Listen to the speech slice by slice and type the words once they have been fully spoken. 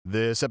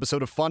This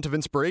episode of Font of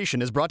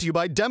Inspiration is brought to you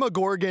by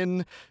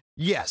Demogorgon.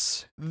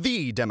 Yes,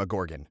 the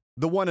Demogorgon.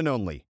 The one and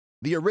only.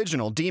 The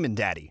original Demon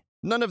Daddy.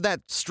 None of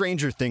that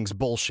Stranger Things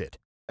bullshit.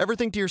 Ever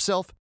think to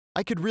yourself,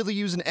 I could really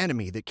use an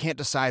enemy that can't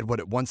decide what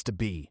it wants to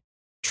be?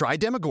 Try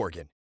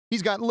Demogorgon.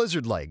 He's got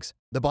lizard legs,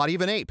 the body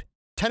of an ape,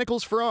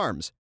 tentacles for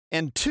arms,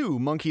 and 2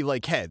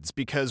 monkey-like heads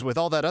because with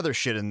all that other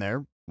shit in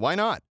there, why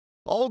not?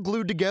 All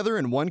glued together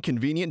in one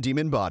convenient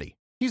demon body.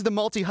 He's the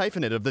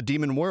multi-hyphenate of the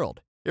demon world.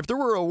 If there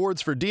were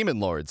awards for demon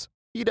lords,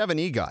 he'd have an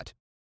EGOT.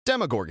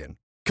 Demogorgon.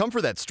 Come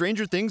for that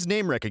Stranger Things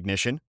name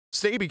recognition.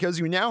 Stay because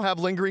you now have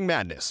lingering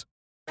madness.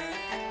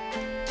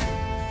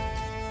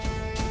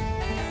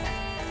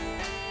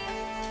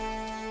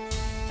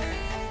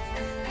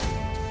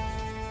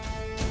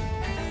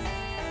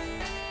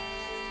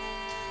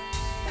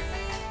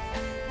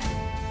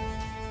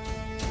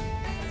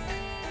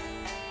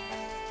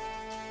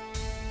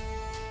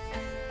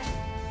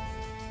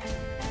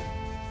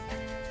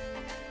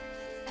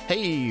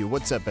 Hey,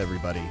 what's up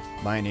everybody?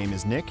 My name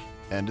is Nick,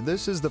 and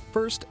this is the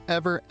first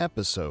ever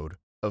episode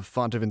of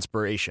Font of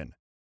Inspiration,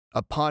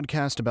 a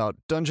podcast about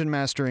dungeon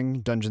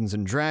mastering, Dungeons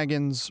 &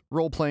 Dragons,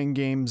 role-playing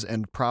games,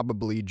 and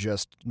probably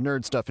just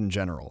nerd stuff in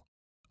general.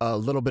 A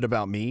little bit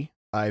about me.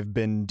 I've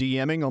been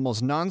DMing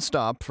almost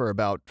non-stop for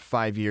about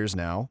 5 years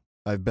now.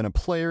 I've been a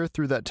player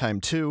through that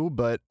time too,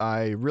 but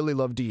I really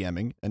love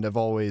DMing, and have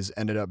always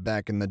ended up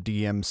back in the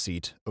DM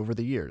seat over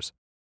the years.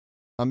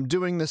 I'm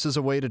doing this as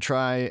a way to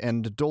try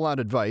and dole out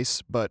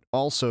advice, but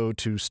also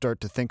to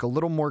start to think a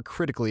little more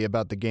critically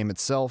about the game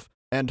itself,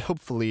 and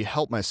hopefully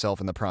help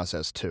myself in the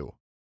process too.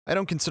 I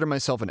don't consider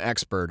myself an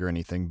expert or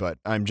anything, but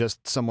I'm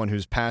just someone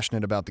who's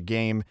passionate about the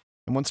game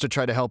and wants to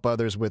try to help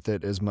others with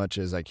it as much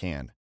as I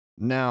can.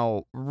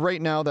 Now,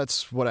 right now,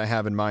 that's what I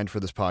have in mind for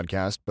this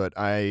podcast, but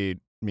I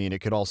mean,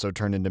 it could also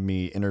turn into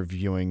me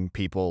interviewing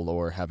people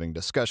or having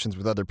discussions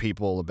with other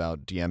people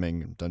about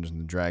DMing,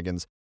 Dungeons &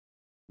 Dragons,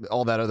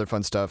 all that other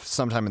fun stuff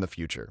sometime in the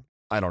future.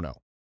 I don't know.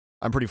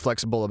 I'm pretty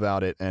flexible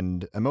about it,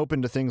 and I'm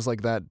open to things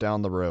like that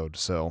down the road,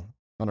 so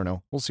I don't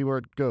know. We'll see where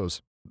it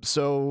goes.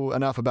 So,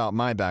 enough about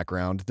my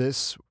background.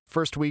 This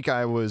first week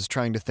I was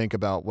trying to think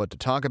about what to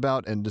talk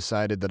about and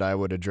decided that I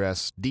would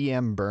address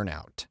DM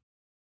burnout.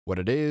 What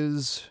it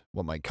is,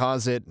 what might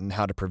cause it, and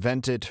how to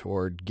prevent it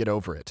or get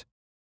over it.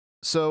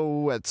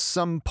 So, at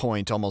some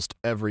point, almost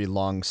every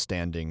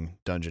long-standing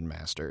dungeon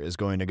master is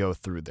going to go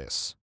through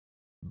this.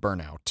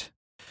 Burnout.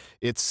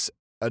 It's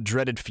a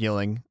dreaded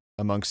feeling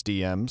amongst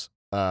DMs.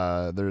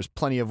 There's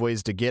plenty of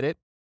ways to get it,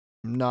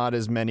 not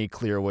as many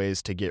clear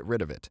ways to get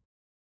rid of it.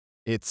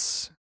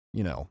 It's,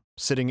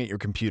 sitting at your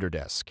computer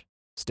desk,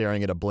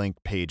 staring at a blank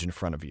page in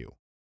front of you.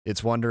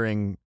 It's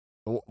wondering,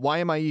 why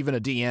am I even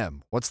a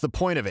DM? What's the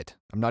point of it?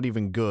 I'm not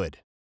even good.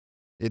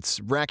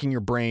 It's racking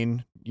your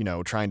brain,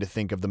 trying to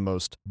think of the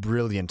most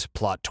brilliant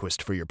plot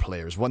twist for your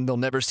players, one they'll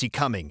never see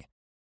coming,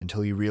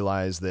 until you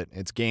realize that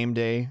it's game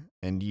day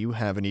and you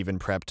haven't even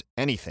prepped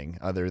anything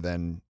other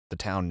than the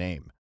town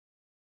name.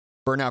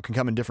 Burnout can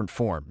come in different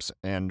forms,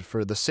 and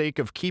for the sake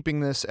of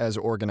keeping this as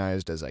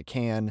organized as I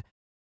can,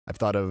 I've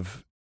thought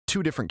of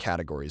 2 different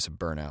categories of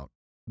burnout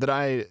that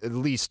I at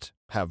least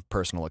have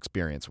personal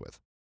experience with.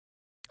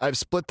 I've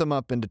split them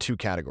up into 2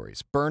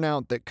 categories: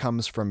 burnout that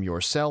comes from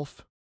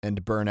yourself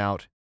and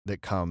burnout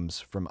that comes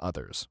from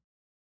others.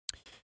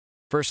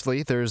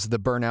 Firstly, there's the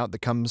burnout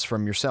that comes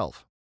from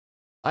yourself.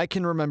 I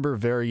can remember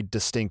very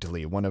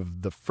distinctly one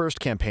of the first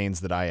campaigns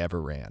that I ever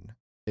ran.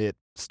 It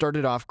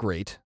started off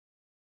great.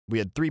 We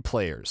had 3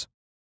 players.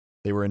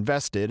 They were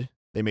invested,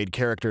 they made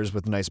characters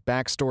with nice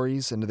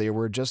backstories, and they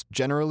were just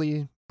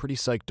generally pretty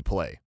psyched to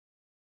play.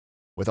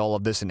 With all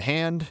of this in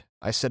hand,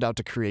 I set out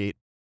to create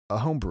a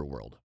homebrew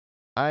world.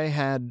 I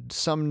had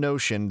some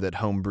notion that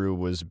homebrew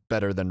was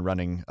better than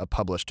running a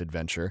published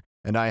adventure,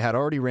 and I had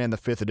already ran the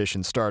 5th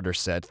edition starter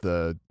set,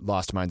 the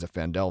Lost Mines of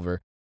Phandelver,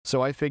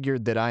 so I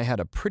figured that I had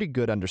a pretty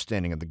good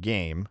understanding of the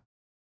game,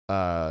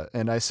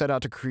 and I set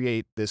out to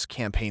create this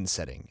campaign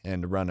setting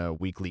and run a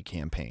weekly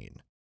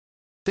campaign.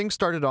 Things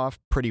started off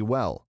pretty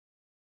well.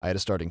 I had a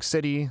starting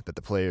city that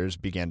the players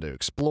began to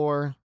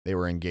explore, they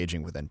were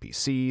engaging with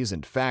NPCs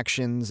and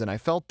factions, and I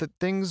felt that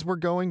things were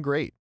going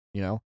great,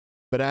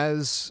 But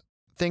as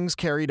things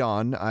carried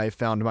on, I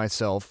found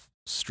myself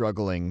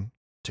struggling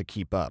to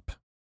keep up.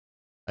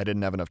 I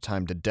didn't have enough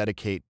time to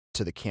dedicate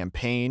to the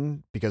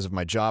campaign because of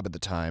my job at the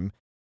time,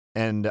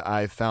 and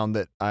I found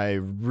that I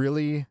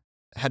really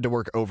had to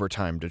work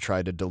overtime to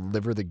try to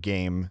deliver the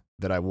game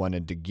that I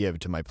wanted to give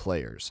to my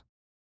players.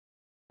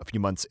 A few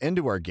months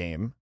into our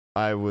game,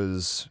 I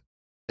was,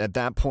 at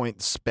that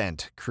point,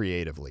 spent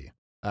creatively.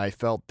 I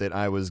felt that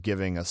I was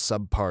giving a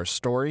subpar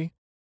story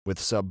with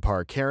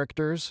subpar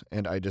characters,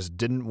 and I just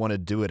didn't want to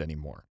do it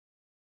anymore.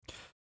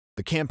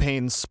 The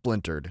campaign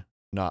splintered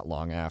not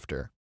long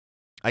after.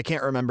 I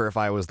can't remember if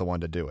I was the one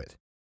to do it,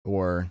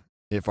 or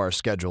if our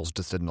schedules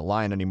just didn't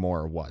align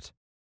anymore or what.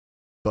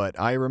 But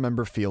I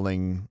remember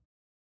feeling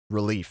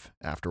relief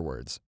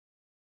afterwards.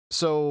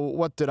 So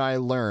what did I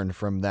learn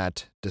from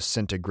that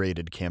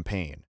disintegrated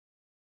campaign?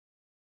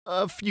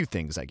 A few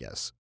things, I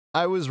guess.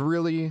 I was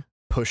really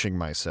pushing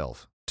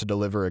myself to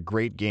deliver a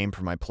great game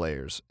for my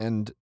players,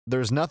 and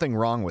there's nothing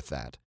wrong with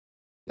that.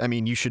 I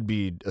mean, you should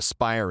be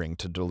aspiring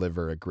to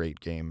deliver a great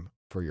game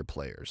for your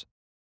players.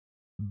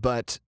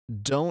 But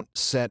don't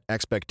set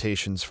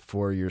expectations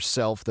for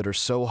yourself that are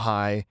so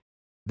high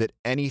that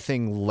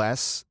anything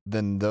less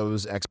than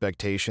those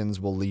expectations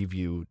will leave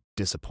you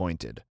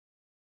disappointed.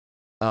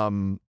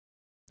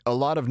 A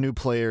lot of new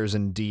players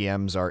and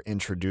DMs are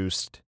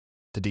introduced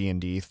to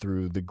D&D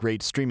through the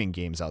great streaming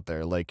games out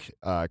there, like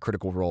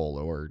Critical Role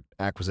or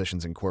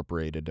Acquisitions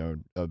Incorporated or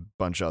a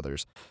bunch of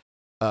others.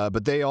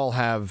 But they all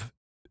have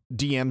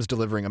DMs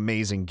delivering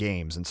amazing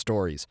games and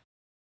stories.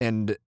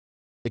 And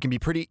it can be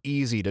pretty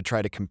easy to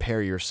try to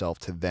compare yourself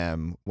to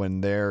them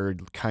when they're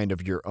kind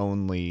of your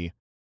only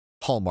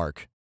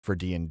hallmark for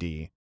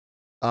D&D.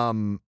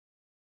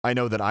 I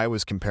know that I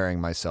was comparing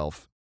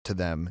myself to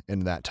them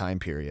in that time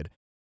period,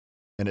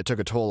 and it took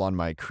a toll on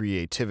my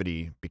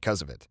creativity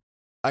because of it.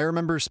 I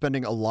remember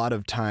spending a lot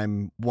of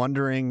time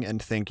wondering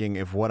and thinking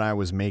if what I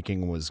was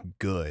making was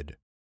good,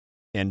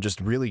 and just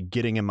really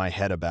getting in my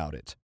head about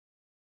it.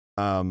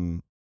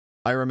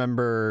 I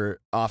remember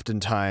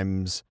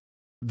oftentimes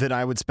that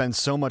I would spend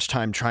so much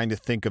time trying to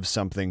think of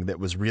something that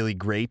was really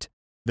great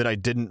that I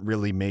didn't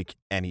really make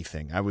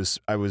anything. I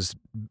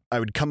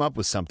would come up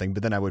with something,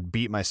 but then I would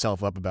beat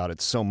myself up about it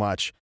so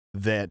much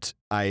that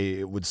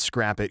I would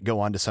scrap it, go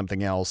on to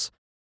something else,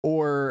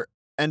 or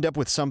end up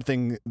with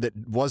something that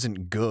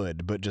wasn't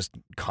good, but just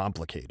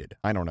complicated.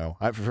 I don't know.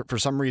 For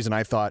some reason,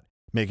 I thought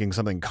making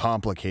something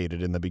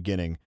complicated in the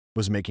beginning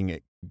was making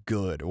it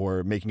good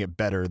or making it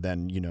better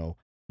than,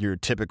 your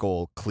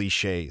typical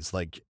cliches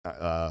like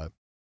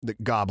the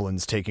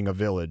goblins taking a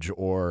village,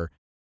 or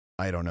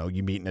I don't know,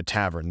 you meet in a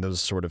tavern,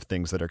 those sort of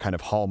things that are kind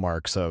of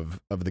hallmarks of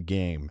the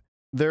game.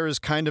 There is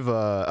kind of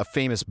a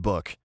famous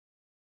book.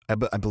 I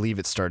believe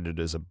it started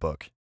as a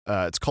book.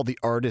 It's called The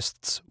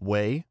Artist's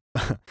Way.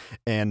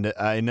 And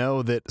I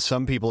know that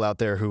some people out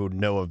there who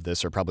know of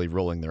this are probably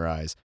rolling their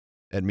eyes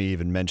at me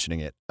even mentioning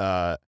it.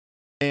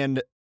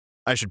 And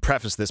I should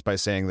preface this by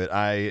saying that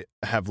I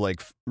have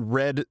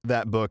read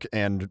that book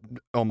and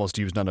almost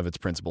used none of its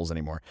principles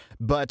anymore.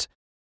 But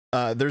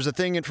there's a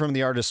thing from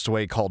The Artist's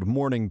Way called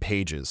morning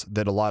pages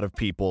that a lot of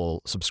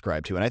people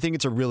subscribe to. And I think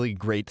it's a really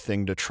great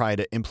thing to try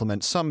to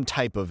implement some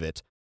type of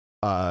it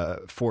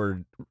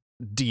for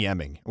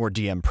DMing or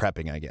DM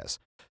prepping, I guess.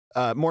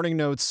 Morning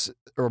notes,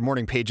 or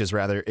morning pages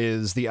rather,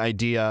 is the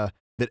idea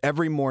that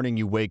every morning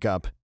you wake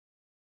up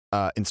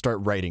and start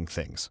writing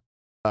things.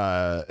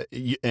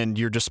 And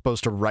you're just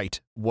supposed to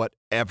write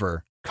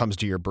whatever comes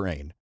to your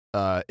brain.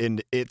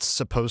 And it's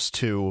supposed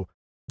to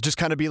just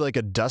kind of be like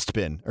a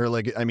dustbin, or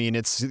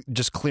it's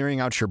just clearing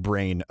out your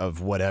brain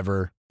of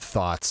whatever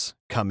thoughts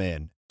come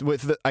in.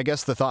 With I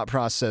guess the thought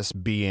process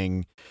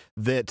being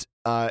that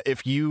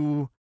if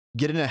you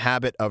get in a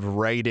habit of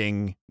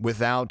writing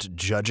without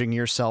judging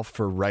yourself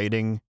for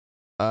writing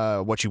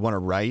what you want to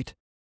write,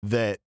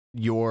 that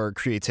your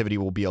creativity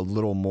will be a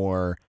little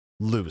more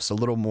loose, a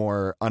little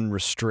more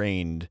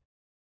unrestrained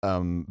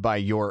by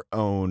your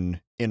own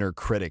inner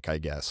critic, I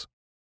guess.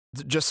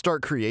 Just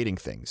start creating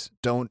things.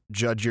 Don't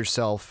judge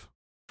yourself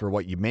for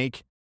what you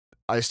make.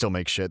 I still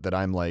make shit that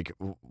I'm like,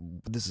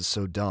 this is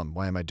so dumb.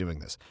 Why am I doing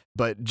this?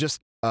 But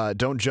just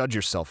don't judge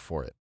yourself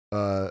for it.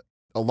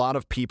 A lot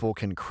of people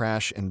can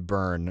crash and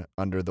burn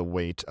under the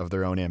weight of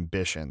their own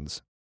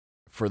ambitions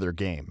for their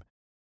game.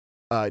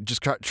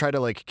 Just try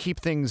to keep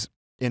things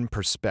in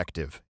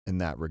perspective in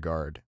that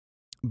regard.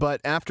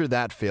 But after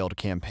that failed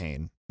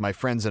campaign, my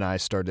friends and I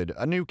started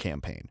a new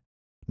campaign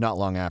not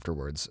long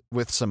afterwards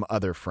with some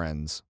other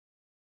friends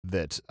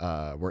that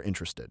were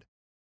interested.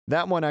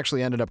 That one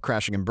actually ended up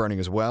crashing and burning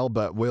as well,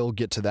 but we'll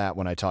get to that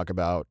when I talk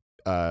about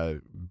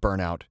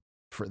burnout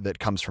that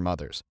comes from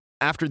others.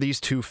 After these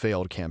two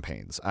failed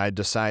campaigns, I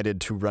decided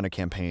to run a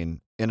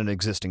campaign in an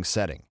existing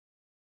setting,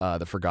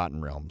 the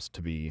Forgotten Realms,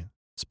 to be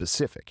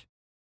specific.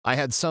 I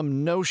had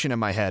some notion in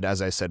my head,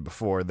 as I said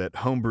before, that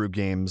homebrew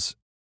games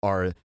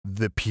are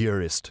the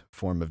purest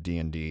form of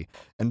D&D,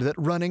 and that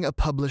running a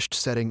published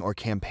setting or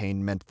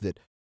campaign meant that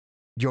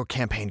your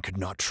campaign could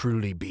not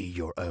truly be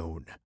your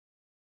own.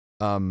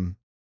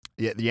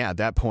 At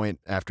that point,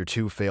 after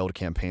two failed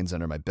campaigns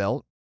under my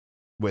belt,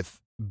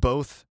 with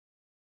both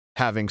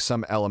having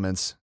some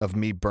elements of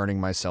me burning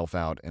myself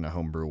out in a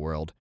homebrew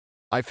world,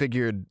 I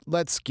figured,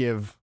 let's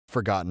give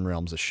Forgotten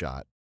Realms a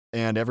shot.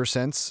 And ever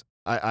since,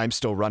 I'm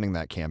still running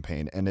that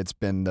campaign, and it's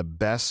been the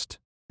best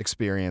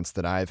experience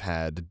that I've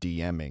had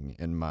DMing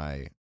in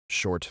my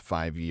short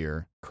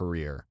 5-year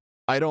career.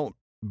 I don't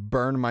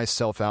burn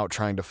myself out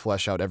trying to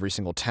flesh out every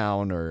single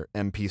town or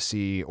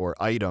NPC or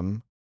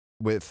item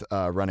with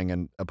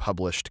running a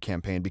published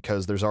campaign,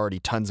 because there's already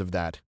tons of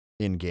that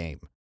in-game.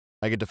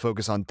 I get to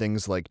focus on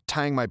things like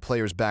tying my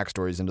players'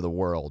 backstories into the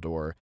world,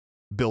 or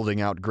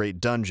building out great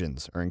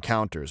dungeons or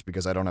encounters,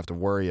 because I don't have to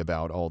worry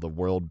about all the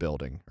world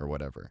building or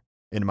whatever.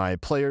 And my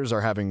players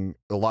are having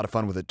a lot of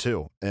fun with it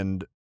too.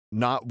 And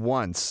not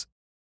once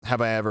have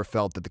I ever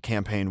felt that the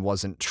campaign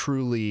wasn't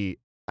truly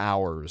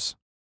ours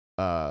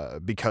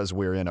because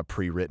we're in a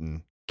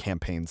pre-written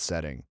campaign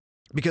setting.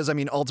 Because, I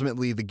mean,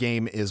 ultimately, the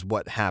game is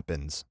what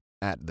happens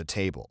at the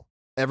table.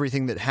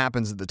 Everything that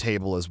happens at the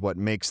table is what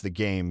makes the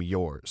game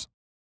yours.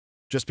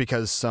 Just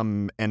because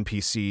some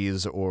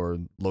NPCs or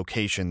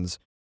locations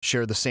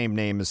share the same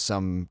name as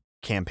some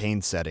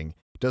campaign setting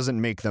doesn't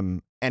make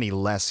them any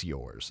less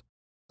yours.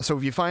 So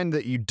if you find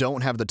that you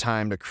don't have the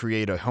time to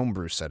create a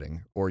homebrew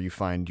setting, or you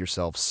find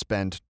yourself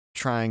spent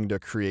trying to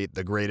create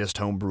the greatest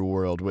homebrew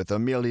world with a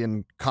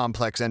million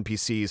complex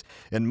NPCs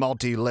and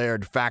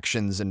multi-layered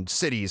factions and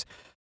cities,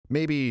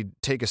 maybe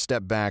take a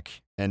step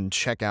back and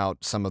check out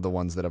some of the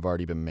ones that have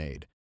already been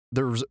made.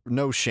 There's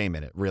no shame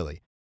in it,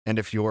 really. And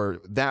if you're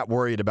that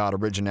worried about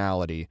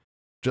originality,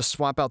 just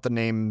swap out the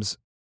names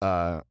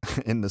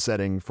in the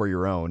setting for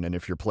your own, and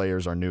if your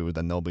players are new,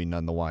 then they'll be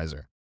none the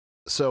wiser.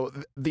 So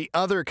the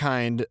other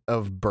kind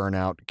of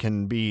burnout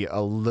can be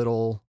a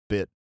little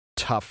bit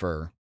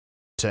tougher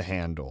to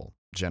handle,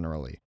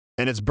 generally.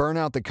 And it's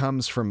burnout that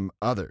comes from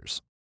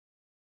others.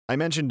 I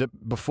mentioned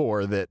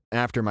before that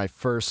after my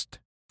first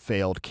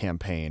failed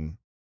campaign,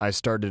 I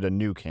started a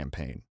new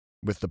campaign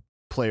with the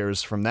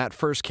players from that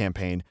first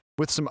campaign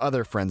with some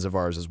other friends of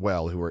ours as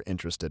well who were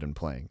interested in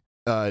playing.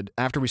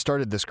 After we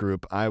started this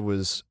group, I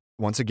was,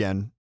 once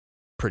again,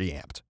 pretty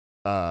amped.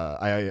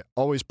 I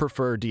always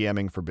prefer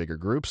DMing for bigger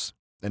groups,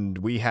 and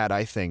we had,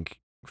 I think,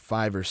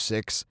 5 or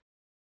 6,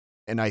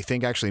 and I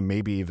think actually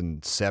maybe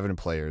even 7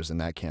 players in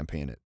that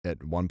campaign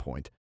at one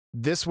point.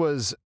 This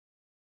was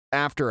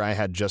after I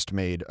had just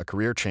made a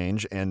career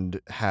change and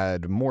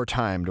had more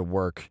time to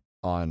work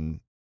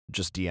on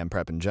just DM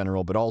prep in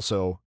general, but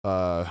also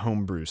a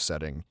homebrew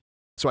setting.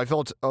 So I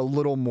felt a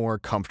little more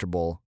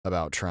comfortable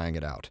about trying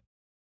it out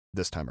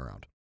this time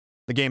around.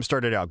 The game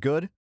started out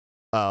good.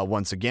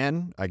 Once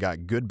again, I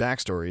got good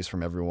backstories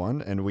from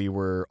everyone, and we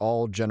were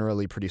all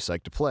generally pretty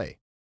psyched to play.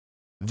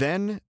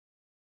 Then,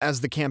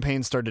 as the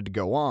campaign started to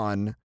go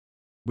on,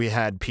 we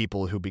had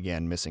people who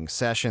began missing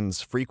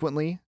sessions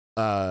frequently.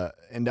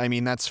 And I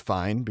mean, that's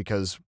fine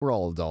because we're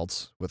all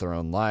adults with our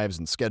own lives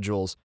and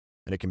schedules,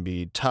 and it can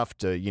be tough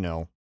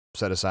to,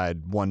 set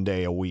aside one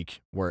day a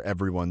week where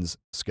everyone's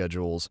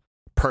schedules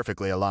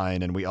perfectly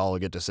align and we all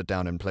get to sit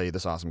down and play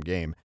this awesome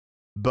game.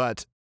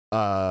 But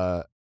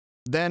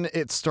then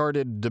it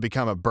started to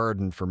become a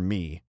burden for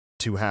me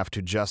to have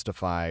to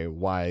justify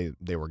why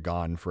they were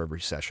gone for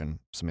every session,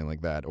 something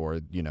like that. Or,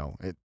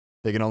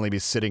 they can only be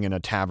sitting in a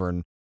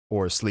tavern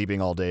or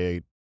sleeping all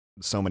day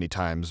so many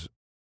times,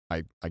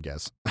 I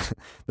guess.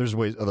 There's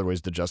other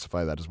ways to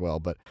justify that as well.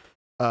 But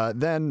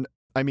then,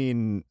 I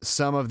mean,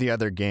 some of the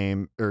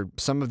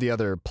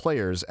other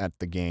players at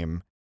the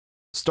game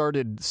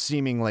started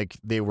seeming like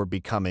they were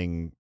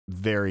becoming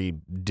very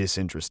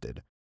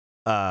disinterested.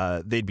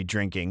 They'd be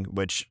drinking,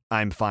 which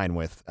I'm fine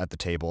with at the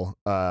table,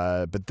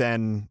 but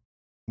then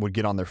would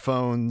get on their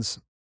phones,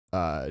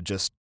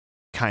 just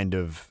kind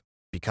of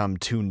become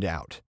tuned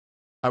out.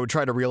 I would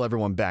try to reel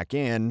everyone back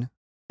in,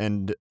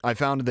 and I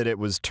found that it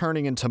was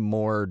turning into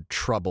more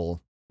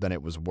trouble than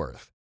it was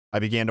worth. I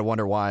began to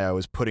wonder why I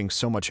was putting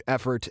so much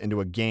effort into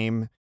a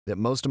game that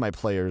most of my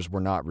players were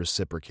not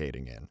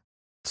reciprocating in.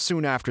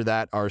 Soon after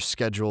that, our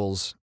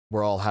schedules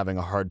were all having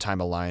a hard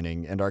time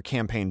aligning, and our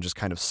campaign just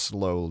kind of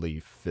slowly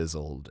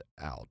fizzled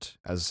out,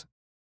 as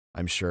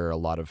I'm sure a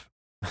lot of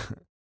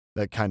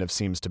that kind of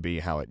seems to be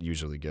how it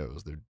usually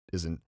goes. There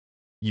isn't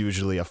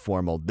usually a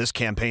formal, this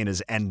campaign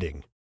is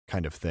ending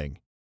kind of thing.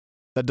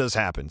 That does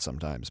happen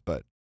sometimes,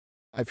 but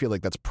I feel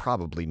like that's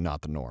probably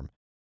not the norm.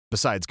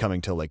 Besides coming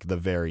to like the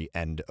very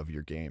end of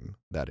your game,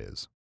 that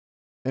is.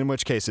 In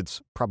which case,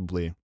 it's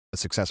probably a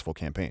successful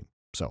campaign.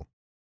 So,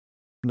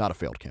 not a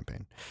failed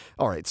campaign.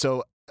 All right,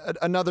 so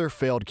another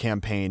failed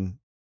campaign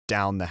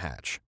down the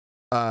hatch.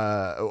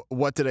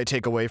 What did I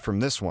take away from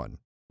this one?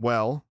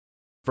 Well,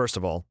 first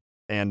of all,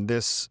 and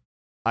this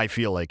I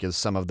feel like is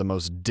some of the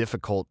most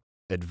difficult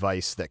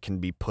advice that can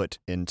be put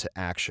into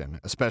action,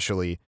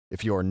 especially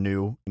if you're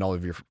new and all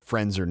of your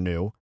friends are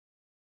new.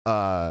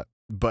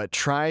 But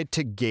try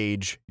to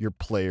gauge your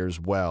players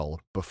well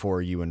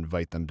before you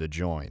invite them to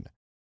join.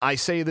 I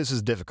say this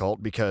is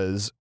difficult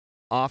because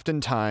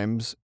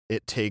oftentimes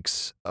it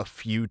takes a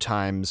few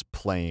times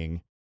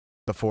playing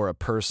before a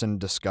person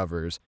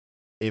discovers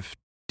if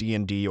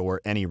D&D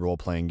or any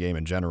role-playing game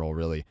in general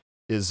really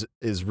is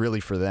really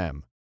for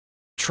them.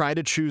 Try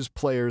to choose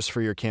players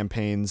for your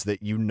campaigns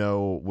that you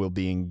know will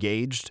be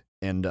engaged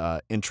and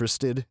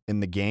interested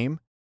in the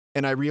game.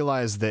 And I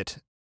realize that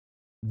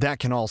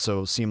can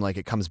also seem like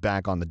it comes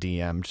back on the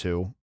DM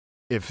too.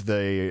 If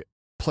the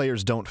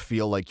players don't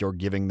feel like you're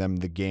giving them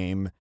the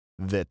game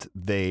that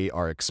they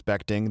are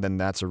expecting, then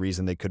that's a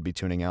reason they could be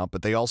tuning out.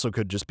 But they also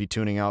could just be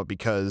tuning out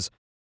because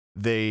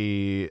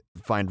they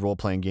find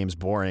role-playing games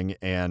boring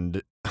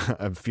and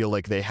feel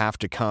like they have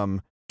to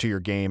come to your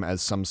game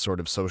as some sort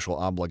of social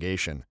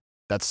obligation.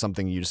 That's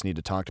something you just need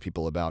to talk to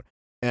people about.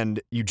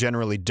 And you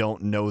generally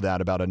don't know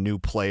that about a new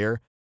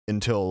player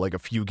until like a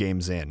few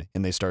games in,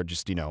 and they start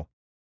just,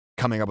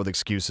 coming up with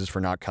excuses for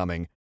not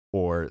coming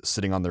or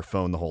sitting on their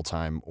phone the whole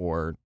time.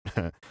 Or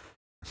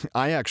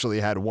I actually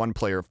had one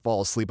player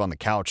fall asleep on the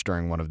couch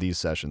during one of these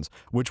sessions,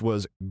 which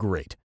was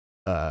great.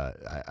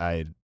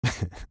 I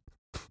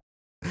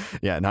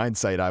yeah, in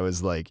hindsight, I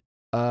was like,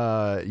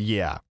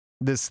 yeah,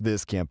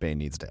 this campaign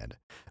needs to end.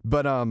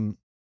 But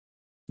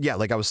yeah,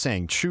 like I was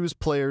saying, choose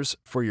players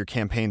for your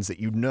campaigns that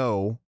you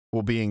know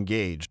will be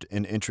engaged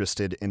and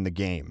interested in the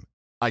game.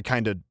 I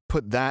kind of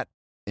put that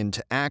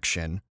into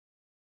action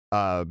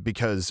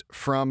because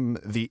from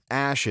the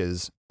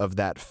ashes of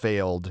that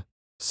failed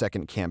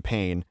second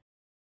campaign,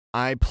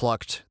 I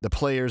plucked the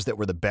players that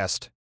were the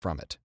best from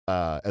it,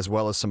 as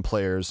well as some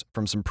players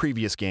from some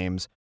previous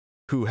games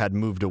who had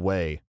moved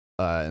away,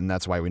 and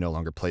that's why we no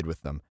longer played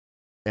with them,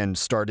 and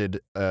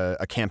started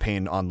a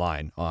campaign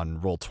online on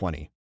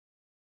Roll20.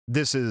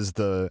 This is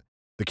the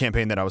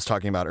campaign that I was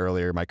talking about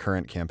earlier, my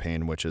current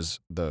campaign, which is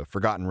the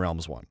Forgotten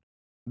Realms one.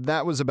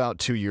 That was about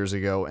 2 years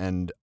ago,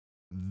 and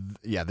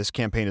yeah, this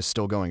campaign is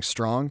still going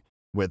strong,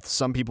 with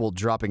some people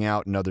dropping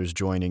out and others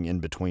joining in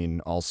between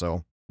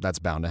also. That's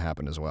bound to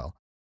happen as well.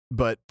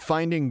 But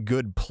finding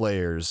good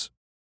players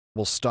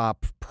will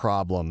stop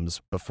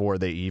problems before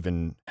they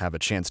even have a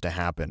chance to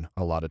happen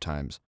a lot of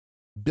times.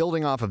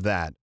 Building off of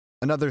that,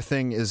 another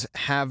thing is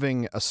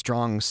having a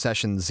strong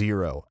session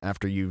zero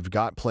after you've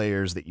got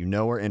players that you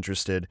know are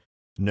interested,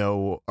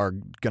 know are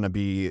going to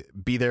be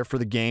there for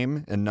the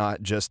game and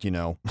not just,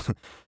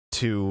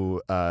 to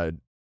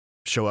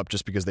show up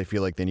just because they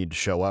feel like they need to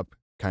show up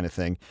kind of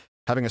thing.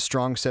 Having a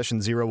strong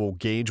session zero will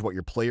gauge what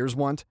your players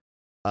want,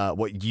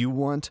 what you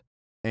want,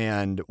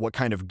 and what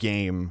kind of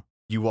game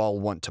you all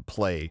want to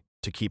play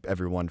to keep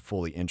everyone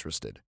fully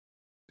interested.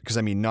 Because,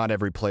 I mean, not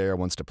every player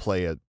wants to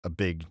play a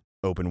big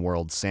open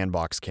world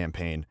sandbox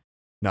campaign.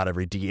 Not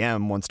every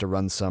DM wants to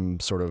run some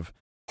sort of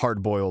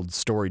hard-boiled,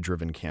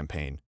 story-driven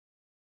campaign.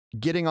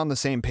 Getting on the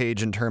same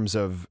page in terms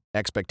of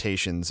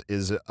expectations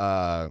is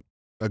a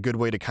good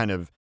way to kind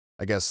of,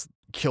 I guess,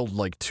 kill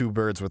like two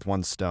birds with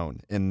one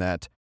stone, in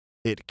that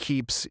it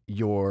keeps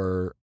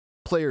your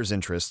players'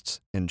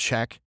 interests in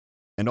check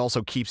and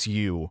also keeps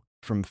you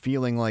from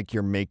feeling like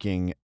you're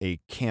making a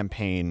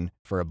campaign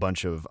for a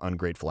bunch of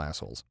ungrateful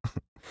assholes.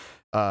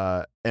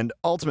 And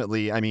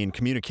ultimately, I mean,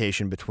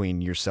 communication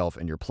between yourself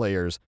and your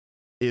players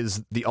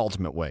is the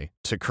ultimate way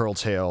to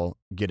curtail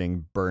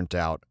getting burnt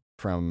out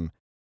from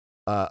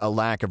a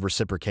lack of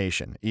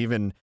reciprocation.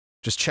 Even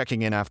just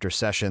checking in after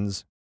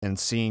sessions and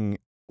seeing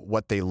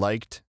what they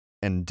liked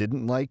and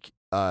didn't like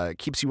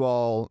keeps you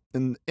all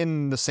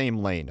in the same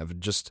lane of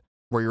just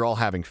where you're all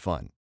having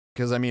fun.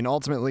 Because, I mean,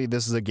 ultimately,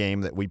 this is a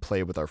game that we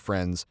play with our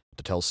friends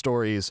to tell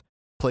stories,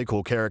 play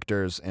cool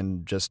characters,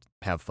 and just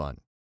have fun.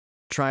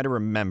 Try to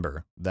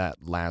remember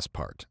that last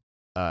part.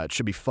 It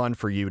should be fun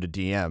for you to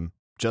DM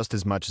just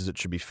as much as it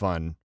should be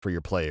fun for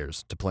your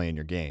players to play in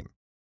your game.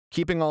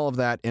 Keeping all of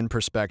that in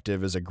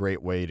perspective is a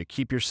great way to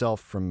keep yourself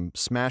from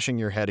smashing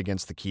your head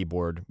against the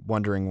keyboard,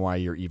 wondering why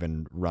you're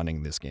even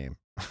running this game.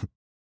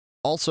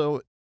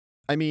 Also,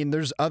 I mean,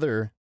 there's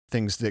other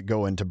things that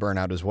go into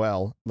burnout as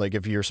well. Like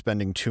if you're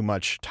spending too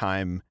much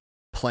time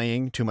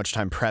playing, too much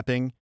time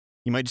prepping,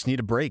 you might just need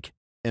a break.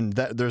 And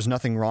there's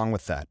nothing wrong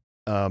with that.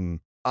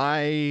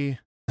 I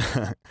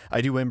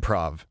I do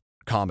improv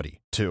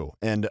comedy too,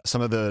 and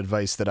some of the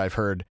advice that I've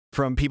heard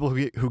from people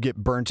who get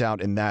burnt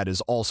out in that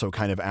is also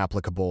kind of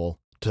applicable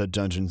to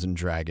Dungeons and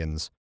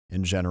Dragons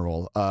in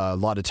general. A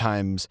lot of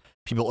times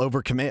people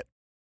overcommit.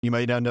 You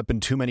might end up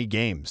in too many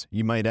games.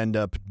 You might end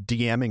up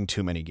DMing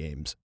too many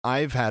games.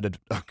 I've had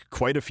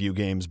quite a few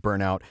games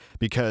burn out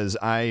because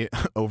I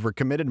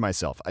overcommitted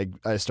myself.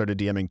 I started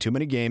DMing too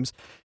many games,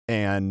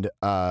 and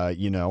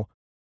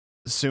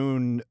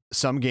soon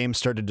some games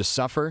started to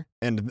suffer,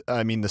 and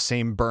I mean the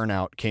same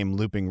burnout came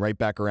looping right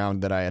back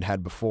around that I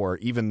had before,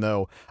 even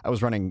though I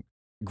was running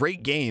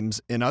great games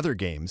in other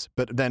games,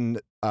 but then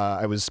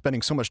I was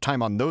spending so much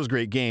time on those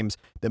great games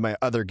that my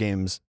other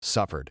games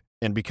suffered.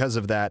 And because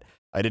of that,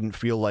 I didn't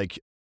feel like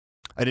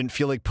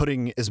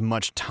putting as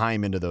much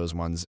time into those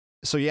ones.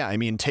 So yeah, I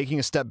mean, taking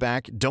a step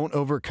back, don't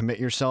overcommit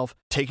yourself.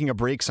 Taking a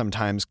break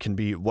sometimes can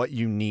be what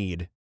you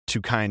need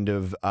to kind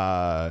of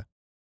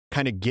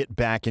get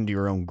back into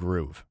your own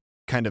groove.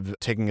 Kind of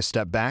taking a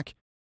step back,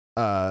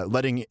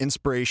 letting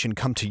inspiration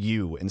come to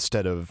you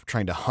instead of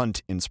trying to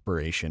hunt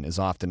inspiration is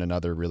often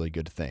another really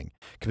good thing.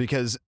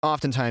 Because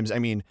oftentimes, I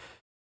mean,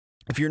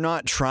 if you're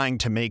not trying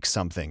to make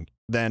something,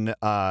 then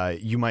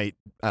you might,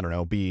 I don't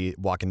know, be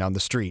walking down the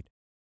street,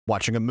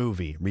 watching a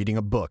movie, reading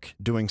a book,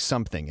 doing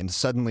something, and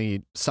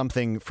suddenly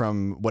something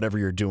from whatever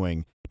you're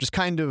doing just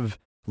kind of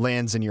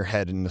lands in your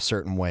head in a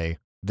certain way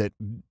that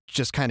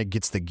just kind of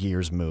gets the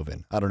gears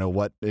moving. I don't know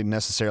what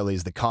necessarily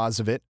is the cause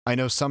of it. I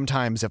know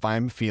sometimes if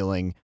I'm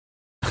feeling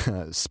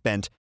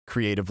spent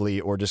creatively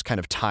or just kind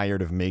of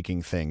tired of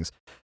making things,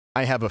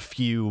 I have a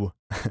few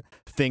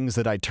things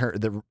that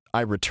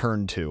I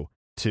return to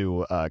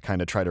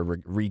kind of try to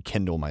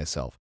rekindle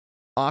myself.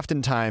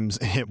 Oftentimes,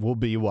 it will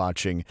be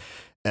watching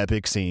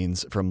epic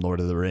scenes from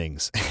Lord of the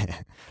Rings,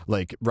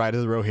 like Ride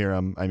of the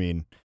Rohirrim. I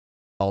mean,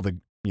 all the,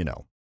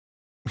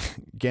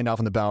 Gandalf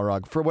and the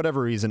Balrog, for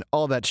whatever reason,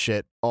 all that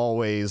shit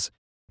always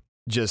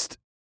just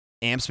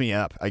amps me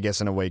up, I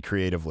guess, in a way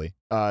creatively.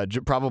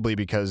 Probably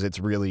because it's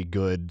really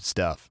good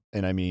stuff.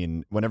 And I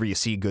mean, whenever you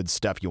see good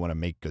stuff, you want to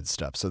make good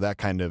stuff. So that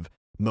kind of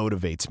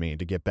motivates me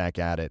to get back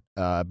at it.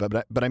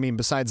 But I mean,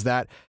 besides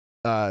that,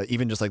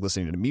 even just like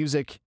listening to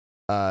music,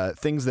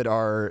 things that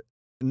are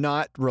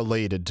not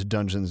related to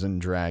Dungeons and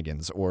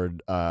Dragons or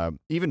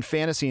even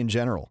fantasy in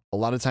general. A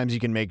lot of times you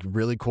can make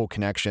really cool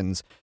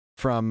connections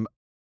from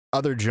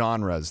other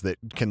genres that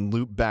can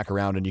loop back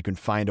around, and you can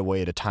find a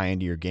way to tie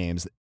into your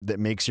games that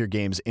makes your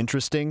games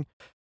interesting,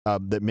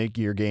 that make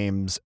your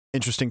games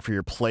interesting for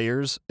your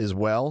players as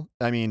well.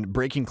 I mean,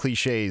 breaking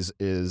cliches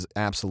is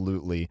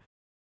absolutely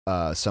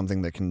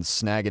something that can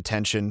snag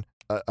attention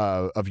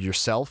of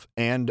yourself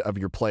and of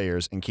your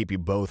players and keep you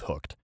both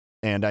hooked.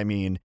 And I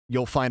mean,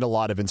 you'll find a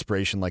lot of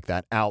inspiration like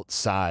that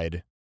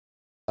outside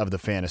of the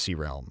fantasy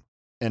realm.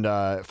 And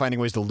finding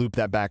ways to loop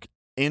that back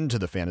into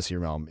the fantasy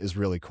realm is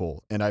really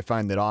cool. And I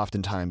find that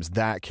oftentimes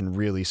that can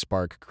really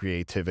spark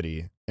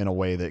creativity in a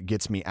way that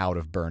gets me out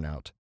of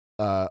burnout.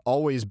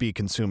 Always be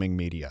consuming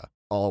media.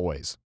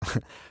 Always.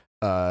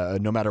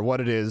 No matter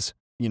what it is,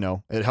 you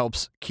know, it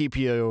helps keep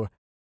you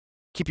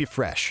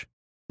fresh.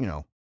 You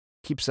know,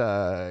 keeps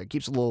a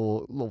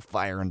little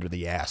fire under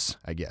the ass,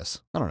 I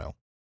guess. I don't know.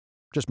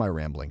 Just my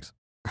ramblings.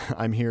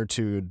 I'm here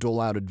to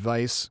dole out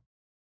advice.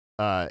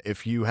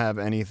 If you have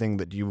anything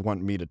that you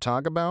want me to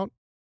talk about,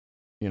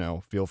 you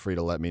know, feel free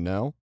to let me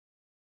know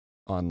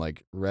on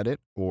like Reddit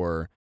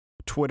or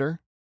Twitter.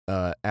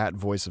 At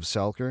Voice of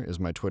Selker is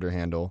my Twitter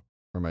handle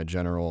for my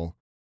general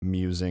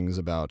musings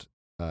about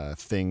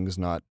things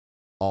not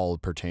all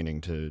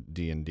pertaining to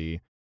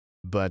D&D.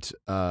 But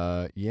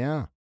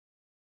yeah,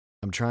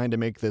 I'm trying to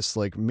make this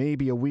like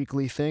maybe a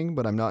weekly thing,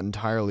 but I'm not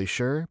entirely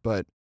sure.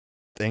 But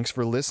thanks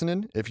for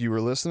listening. If you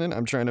were listening,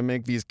 I'm trying to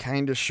make these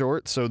kind of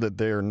short so that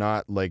they're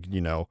not like,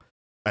 you know,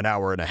 an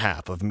hour and a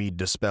half of me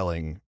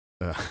dispelling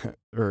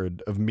or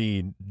of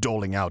me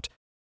doling out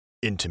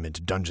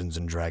intimate Dungeons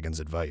and Dragons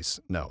advice.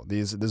 No,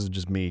 this is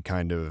just me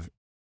kind of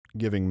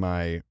giving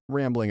my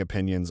rambling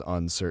opinions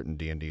on certain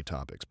D&D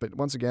topics. But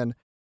once again,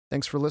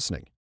 thanks for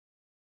listening.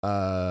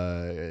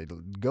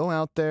 Go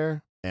out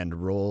there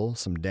and roll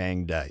some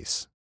dang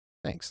dice.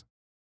 Thanks.